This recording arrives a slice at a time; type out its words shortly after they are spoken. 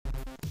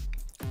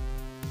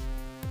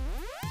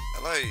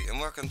Hello and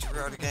welcome to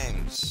Reality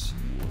Games.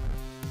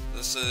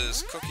 This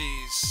is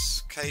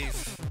Cookie's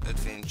Cave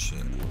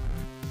Adventure.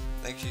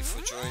 Thank you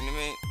for joining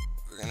me.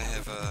 We're going to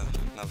have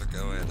another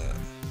go at it.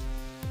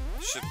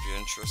 Should be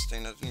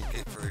interesting. I didn't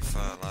get very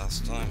far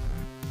last time.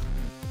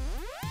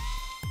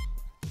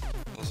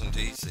 Wasn't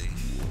easy.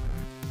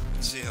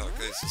 Let's see how it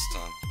goes this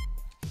time.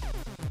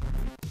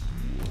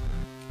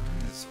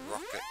 There's a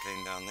rocket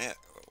came down there.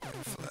 I'll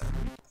wait for that.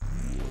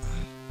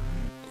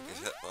 We'll get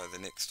hit by the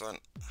next one.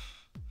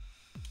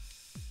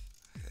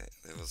 Okay,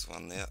 there was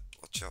one there.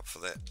 Watch out for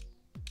that.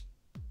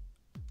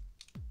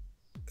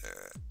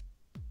 Right.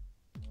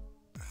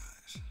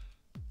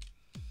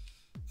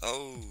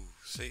 Oh,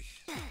 see?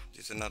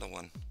 There's another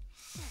one.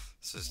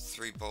 So there's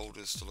 3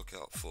 boulders to look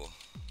out for.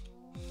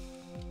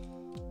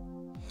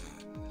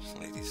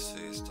 Ladies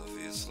first,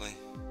 obviously.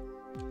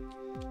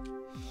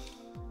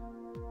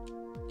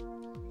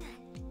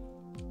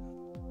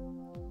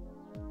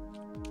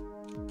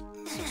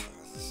 Let's try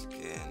this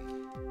again.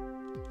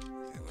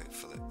 Okay, wait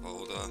for that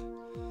boulder.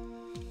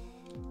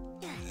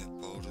 That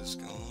boulder's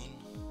gone.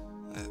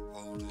 That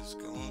boulder's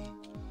gone.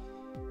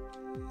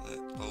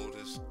 That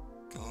boulder's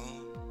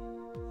gone.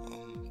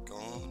 I'm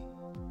gone.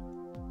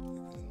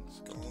 Everything's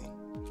gone.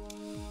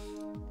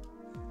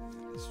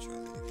 Let's try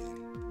that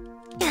again.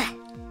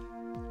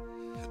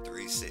 Hit the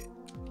reset.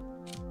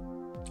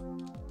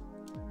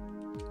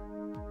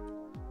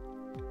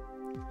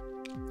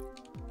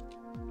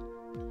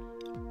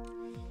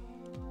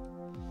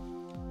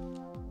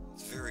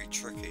 It's very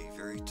tricky,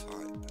 very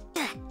tight.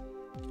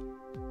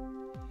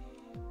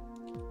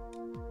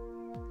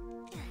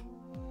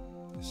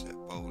 Where's that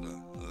boulder?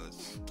 Oh,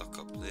 it's stuck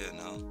up there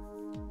now.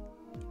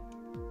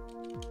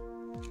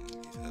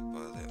 Get hit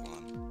by that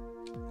one.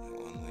 That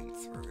one went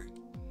through.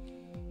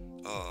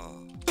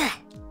 Oh,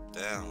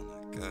 down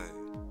I go.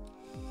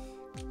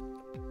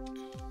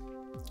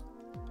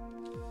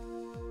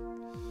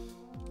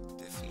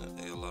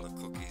 Definitely a lot of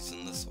cookies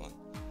in this one.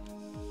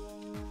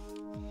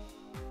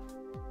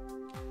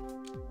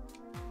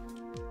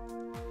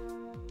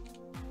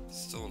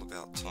 It's all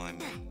about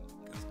timing.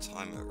 Gotta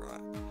time it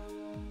right.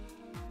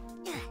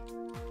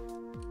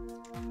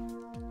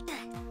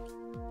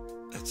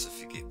 That's if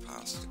you get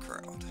past the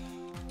crowd.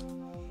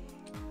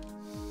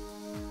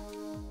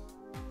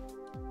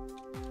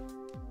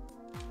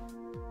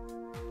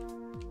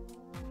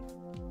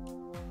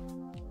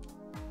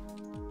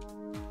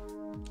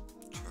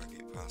 Try to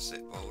get past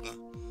that boulder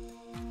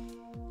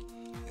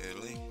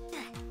early.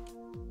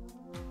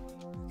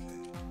 Okay,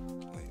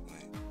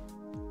 wait.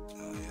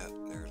 Oh yeah,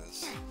 there it is.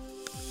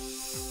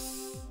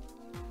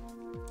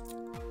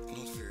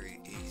 Not very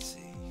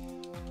easy.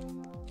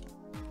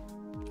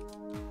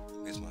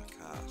 Where's my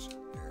card?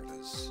 There it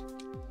is.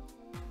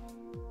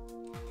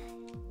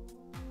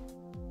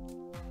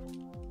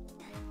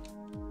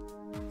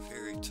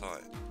 Very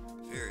tight.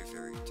 Very,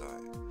 very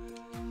tight.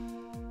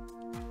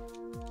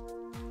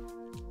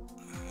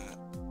 Alright.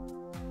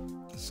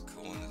 This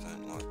corner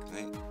don't like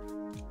me.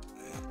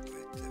 Yeah,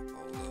 wait, that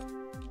boulder.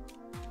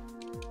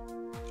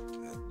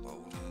 That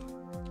boulder.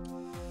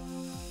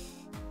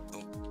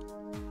 Oh.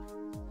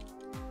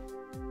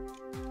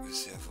 Where's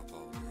the other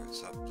boulder?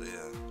 It's up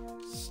there.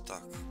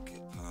 Stuck.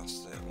 Get past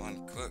that one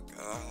quick.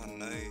 Oh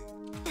no.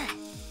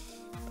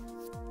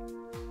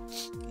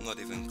 Not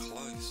even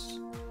close.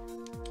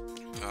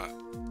 Alright.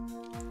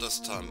 This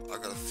time, I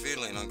got a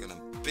feeling I'm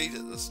gonna beat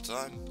it this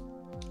time.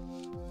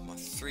 My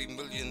 3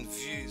 million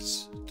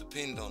views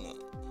depend on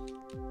it.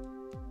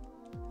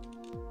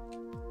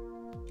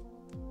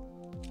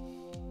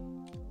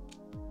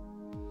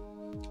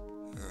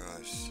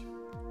 Alright.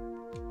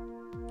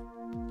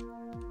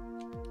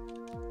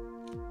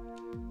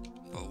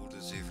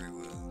 Boulders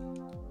everywhere.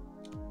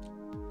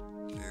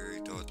 Very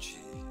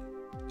dodgy.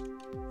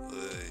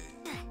 Hey.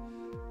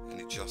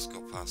 Only just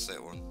got past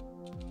that one.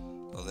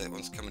 Oh, that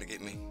one's coming to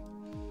get me.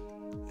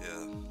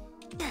 Yeah,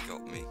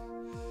 got me.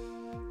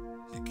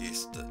 You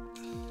guessed it.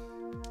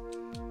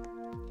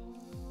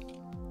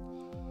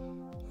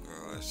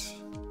 Alright.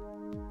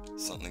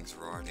 Something's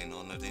riding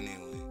on it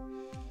anyway.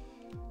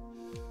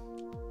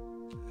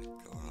 That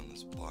guy on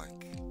his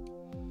bike.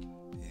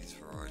 He's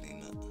riding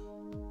it.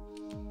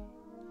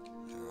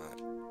 Alright,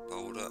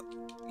 boulder.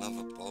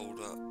 Another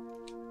boulder.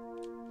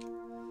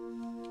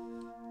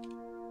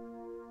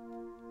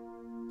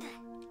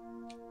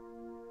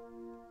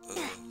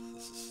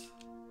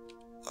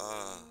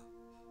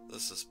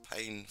 This is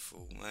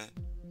painful, man.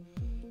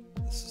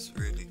 This is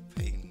really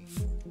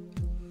painful.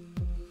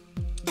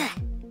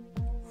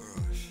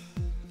 Alright.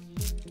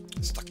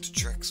 Stuck to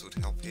tracks would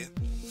help here.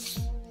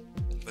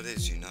 But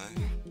as you know,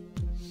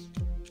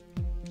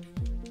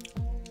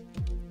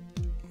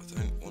 I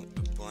don't want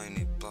to buy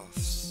any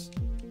buffs.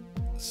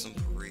 The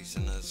simple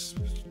reason is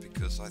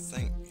because I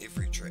think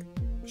every track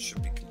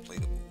should be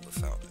completable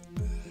without it.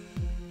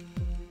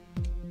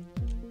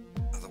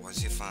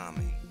 Otherwise you're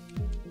farming.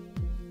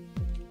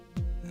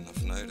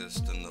 I've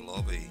noticed in the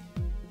lobby,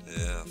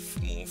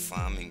 more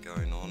farming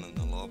going on in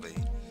the lobby.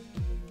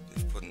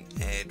 They've put an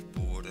ad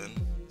board in,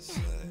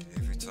 so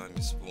every time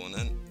you spawn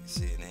in, you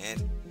see an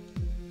ad.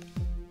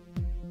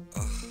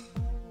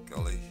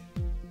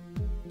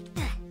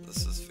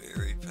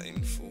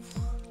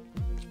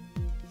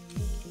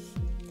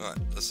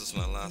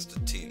 last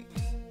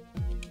attempt.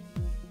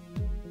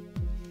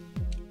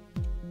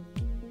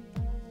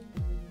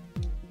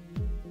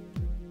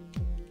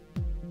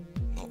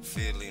 Not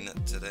feeling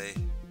it today.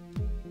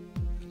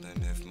 I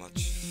don't have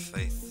much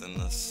faith in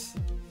this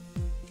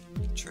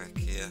track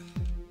here.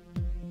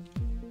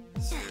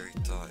 It's very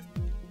tight.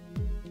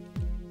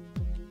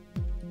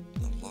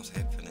 A lot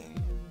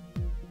happening.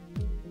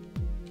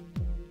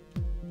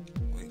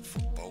 Wait for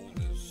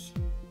boulders.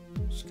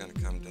 It's gonna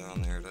come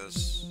down, there it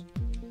is.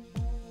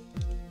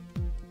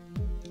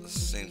 This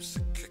seems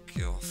to kick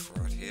you off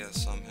right here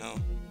somehow.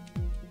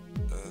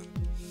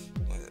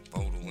 Where that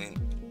boulder went.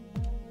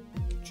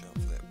 Watch out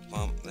for that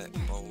bump, that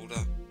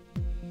boulder.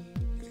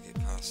 Gotta get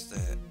past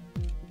that.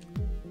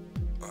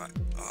 Right,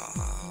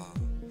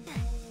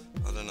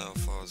 I don't know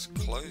if I was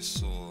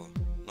close or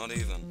not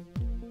even.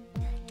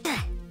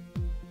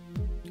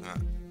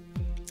 Alright,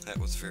 that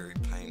was very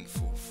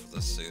painful for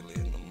this early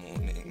in the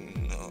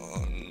morning.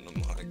 Oh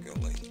my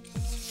golly.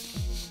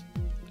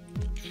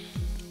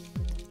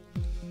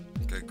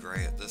 Go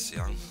grey at this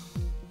young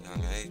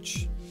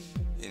age.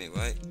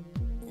 Anyway,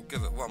 we'll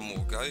give it one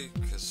more go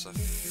because I'm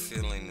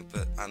feeling a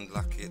bit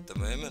unlucky at the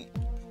moment.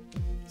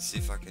 See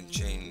if I can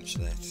change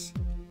that.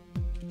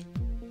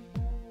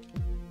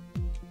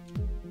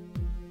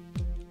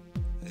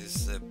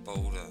 There's that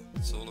boulder.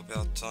 It's all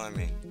about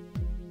timing.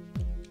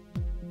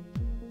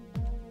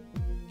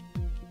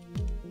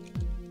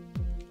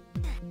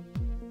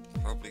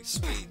 Probably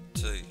speed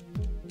too.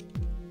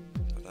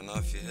 But I know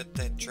if you hit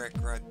that track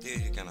right there,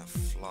 you're gonna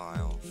fly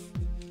off.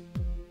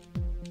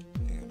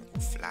 You're gonna go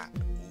flat.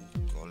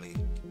 Oh golly.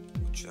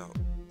 Watch out.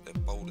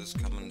 That boulder's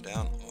coming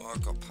down. Oh, I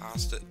got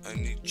past it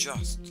only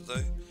just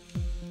though.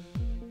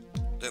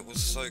 That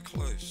was so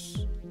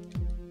close.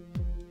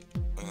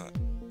 Alright.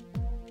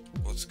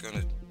 What's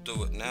gonna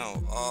do it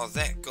now? Oh,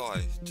 that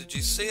guy. Did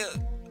you see it?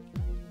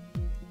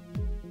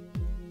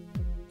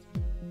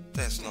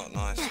 That's not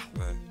nice,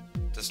 bro.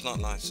 That's not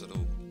nice at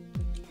all.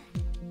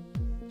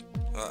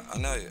 I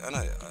know.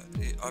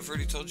 I've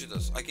already told you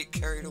this. I get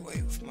carried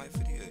away with my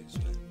videos,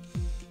 man.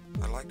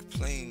 I like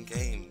playing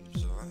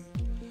games, alright?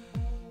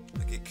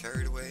 I get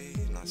carried away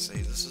and I say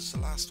this is the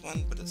last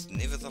one, but it's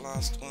never the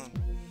last one.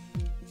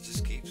 It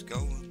just keeps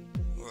going.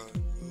 Alright.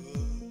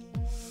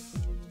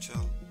 Watch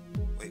out.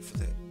 Wait for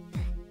that.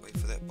 Wait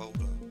for that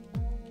boulder.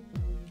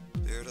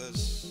 There it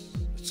is.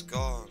 It's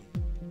gone.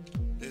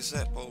 There's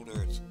that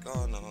boulder. It's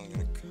gone. Oh, I'm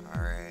gonna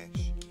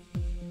crash.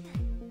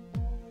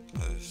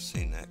 I've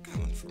seen that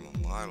coming from a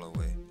mile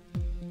away.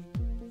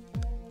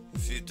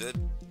 If you did,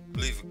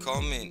 leave a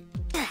comment.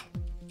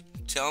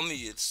 Tell me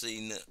you'd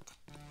seen it.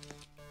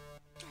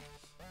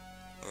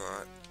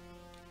 Alright.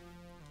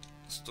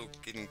 Still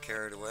getting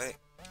carried away.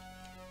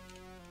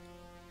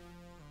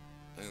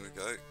 There we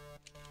go.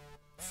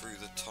 Through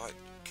the tight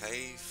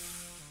cave.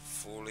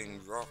 Falling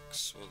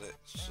rocks. Well, that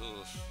sort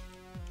of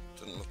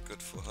didn't look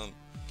good for him.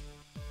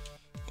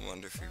 I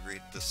wonder if he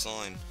read the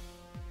sign.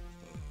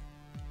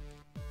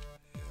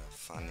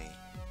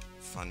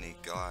 Funny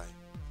guy.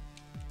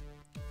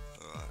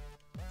 Alright,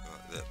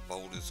 that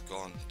boulder's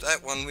gone.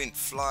 That one went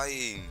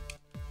flying.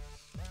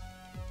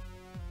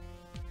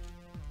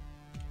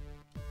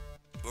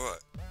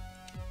 Alright.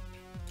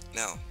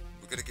 Now,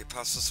 we're gonna get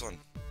past this one.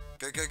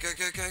 Go.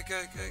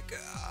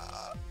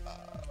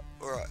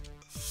 Alright.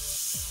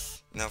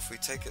 Now if we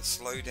take it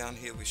slow down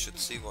here, we should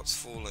see what's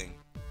falling.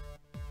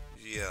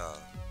 Yeah,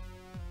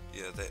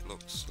 that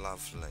looks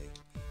lovely.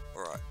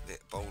 Alright,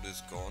 that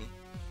boulder's gone.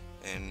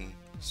 And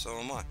so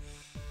am I.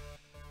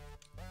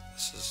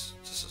 This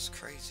is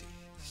crazy.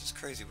 This is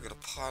crazy. We've got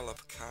a pile up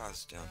of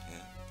cars down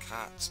here.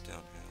 Carts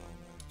down here. Oh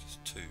no,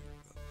 just two.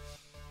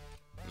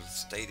 We'll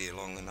stay there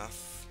long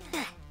enough.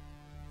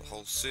 The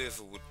whole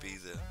server would be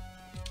there.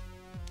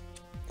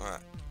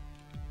 Alright.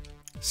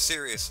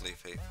 Seriously,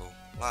 people.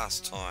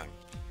 Last time.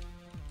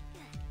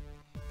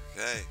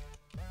 Okay.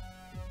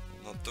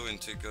 I'm not doing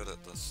too good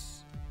at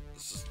this.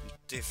 This is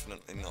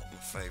definitely not my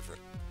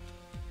favourite.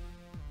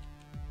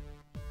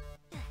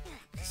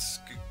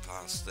 Scoot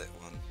past that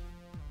one.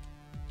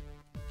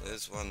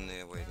 There's one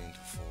there waiting to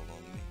fall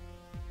on me.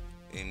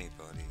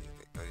 Anybody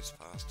that goes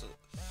past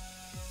it.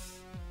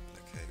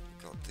 Okay,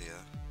 we got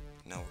there.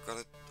 Now we've got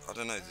to, I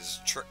don't know, there's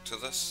a trick to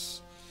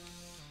this.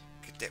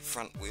 Get that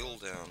front wheel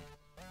down.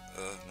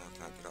 No, I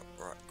can't get up.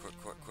 Right,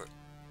 quick.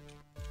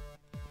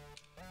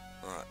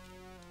 Right.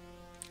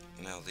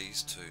 Now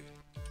these two.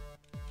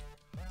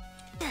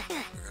 We've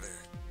got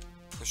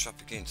to push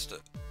up against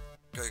it.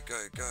 Go.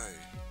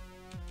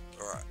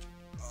 Alright.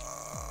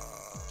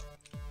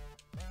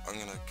 I'm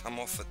gonna come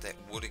off at that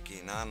wood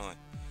again, aren't I?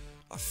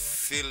 I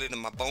feel it in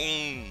my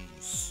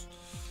bones.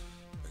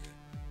 Okay.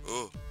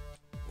 Oh,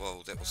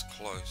 whoa, that was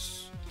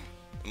close.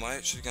 Am I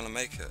actually gonna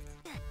make it?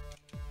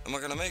 Am I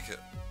gonna make it?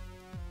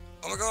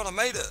 Oh my god, I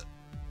made it!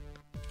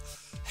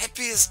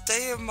 Happiest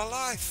day of my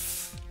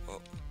life!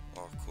 Oh,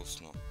 of course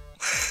not.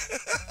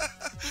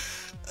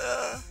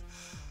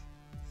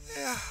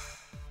 Yeah.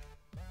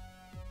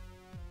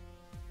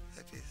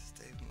 Happiest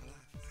day of my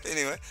life.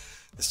 Anyway,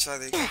 let's try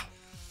that again. Yeah.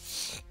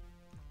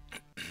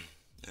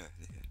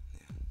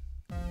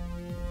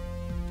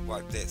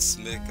 that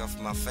smirk off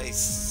my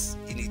face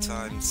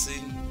anytime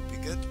soon. Be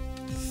good.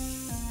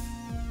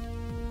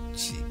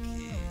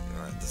 Cheeky.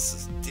 Alright, this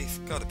is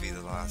gotta be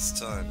the last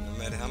time. No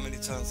matter how many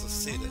times I've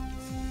said it,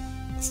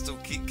 I still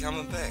keep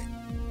coming back.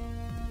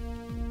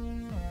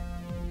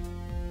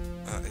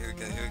 Alright, here we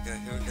go, here we go,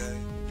 here we go.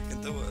 We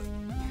can do it.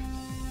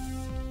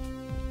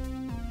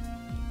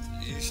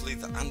 Usually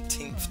the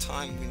umpteenth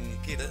time when you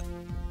get it.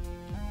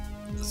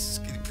 This is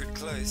getting pretty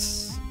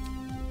close.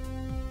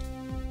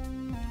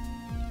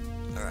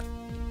 Alright.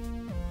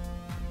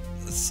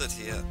 Let's sit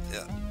here.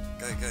 Yeah.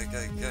 Go, go,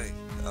 go, go.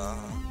 Ah,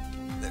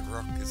 that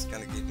rock is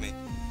gonna get me.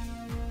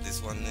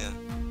 There's one there.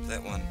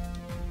 That one.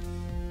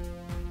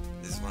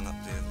 There's one up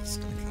there that's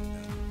gonna come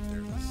down.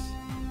 There it is.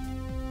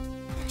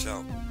 Watch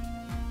out.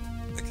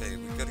 Okay,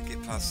 we've got to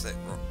get past that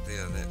rock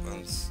there. That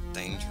one's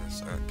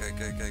dangerous. Alright, go,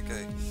 go, go,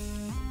 go.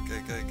 Go,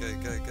 go, go,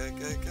 go, go,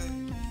 go, go.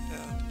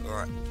 Yeah,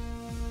 alright.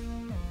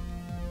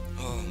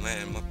 Oh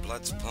man, my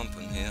blood's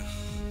pumping here.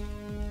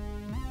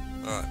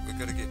 Alright, we've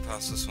got to get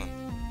past this one.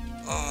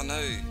 Oh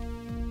no!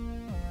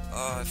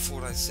 Oh, I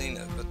thought I'd seen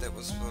it, but that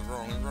was the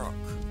wrong rock.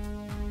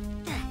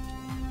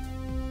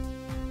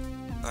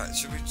 Alright,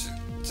 should we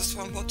just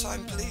one more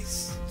time,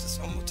 please? Just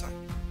one more time.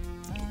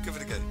 We'll give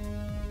it a go.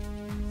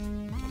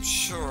 I'm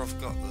sure I've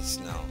got this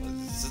now.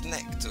 There's a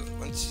knack to it.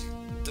 Once you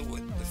do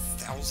it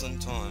 1,000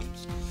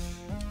 times,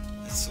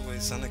 it's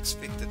always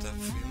unexpected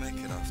if you make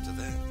it after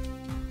that.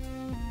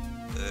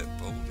 That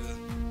boulder,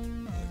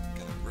 I'm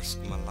gonna risk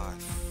my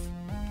life.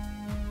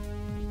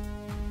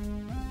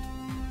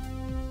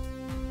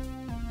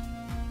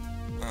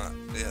 Right,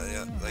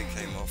 yeah, they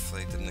came off,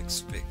 they didn't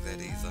expect that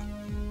either.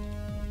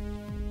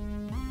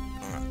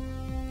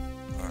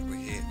 Alright,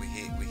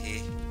 we're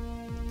here.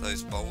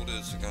 Those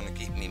boulders are gonna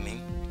get me,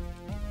 man.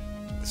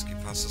 Let's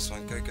get past this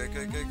one, go, go,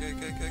 go, go, go,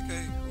 go, go, go.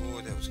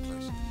 Oh, that was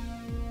close.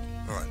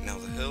 Alright, now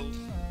the hill.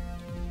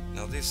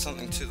 Now there's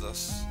something to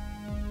this.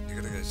 You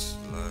gotta go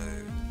slow.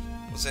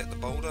 Was that the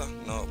boulder?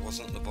 No, it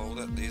wasn't the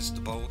boulder. There's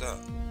the boulder.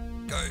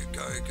 Go,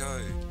 go,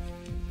 go.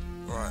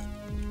 Right.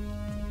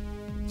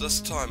 This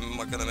time am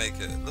I gonna make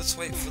it? Let's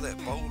wait for that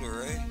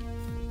boulder, eh?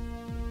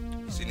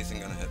 Is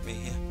anything gonna hit me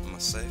here? Am I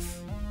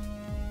safe?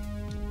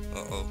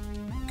 Uh-oh.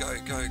 Go,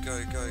 go,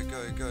 go, go,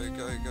 go, go, go,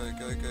 go, go,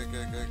 go, go,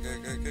 go, go,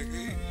 go, go,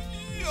 go.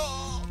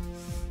 Yeah.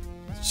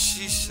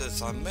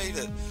 Jesus, I made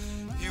it.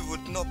 You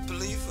would not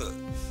believe it.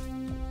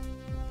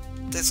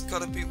 That's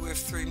gotta be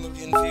worth 3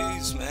 million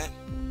views, man.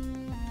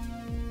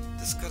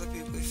 That's gotta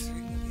be worth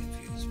 3 million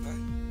views, bro.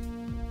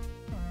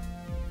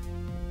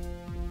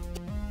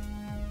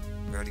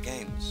 Rowdy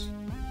Games.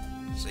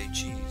 Say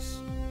cheese.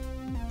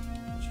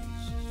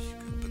 Jesus, you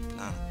got a big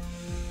banana.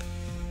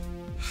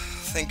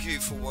 Thank you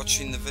for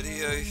watching the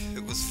video.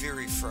 It was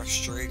very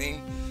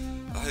frustrating.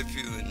 I hope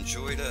you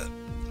enjoyed it.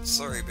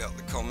 Sorry about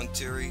the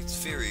commentary. It's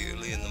very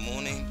early in the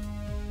morning.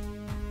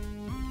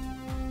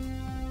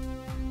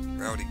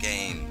 Rowdy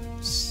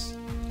Games.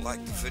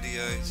 Like the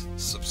videos,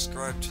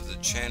 subscribe to the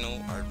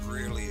channel. I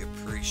really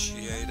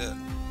appreciate it.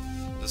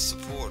 The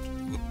support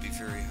would be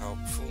very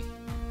helpful.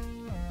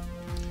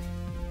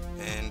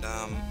 And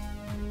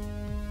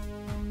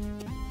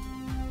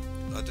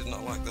I did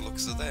not like the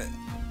looks of that.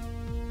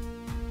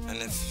 And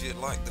if you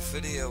like the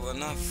video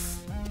enough,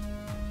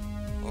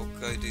 I'll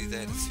go do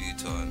that a few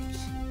times.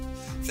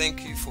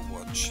 Thank you for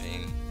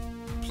watching.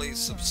 Please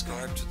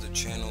subscribe to the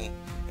channel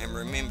and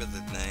remember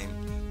the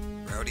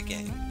name, Rowdy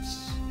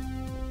Games.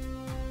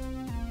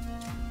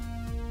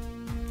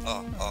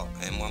 Oh,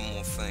 and one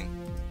more thing.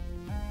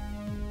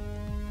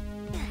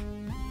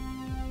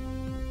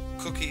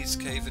 Cookies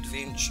Cave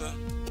Adventure.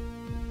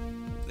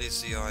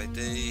 There's the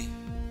ID.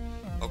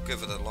 I'll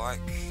give it a like,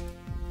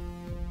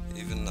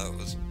 even though it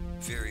was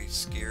very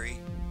scary.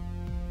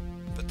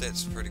 But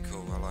that's pretty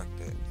cool, I like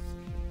that.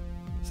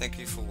 Thank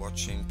you for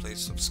watching. Please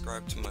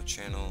subscribe to my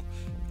channel.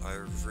 I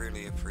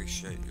really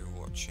appreciate you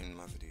watching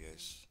my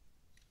videos.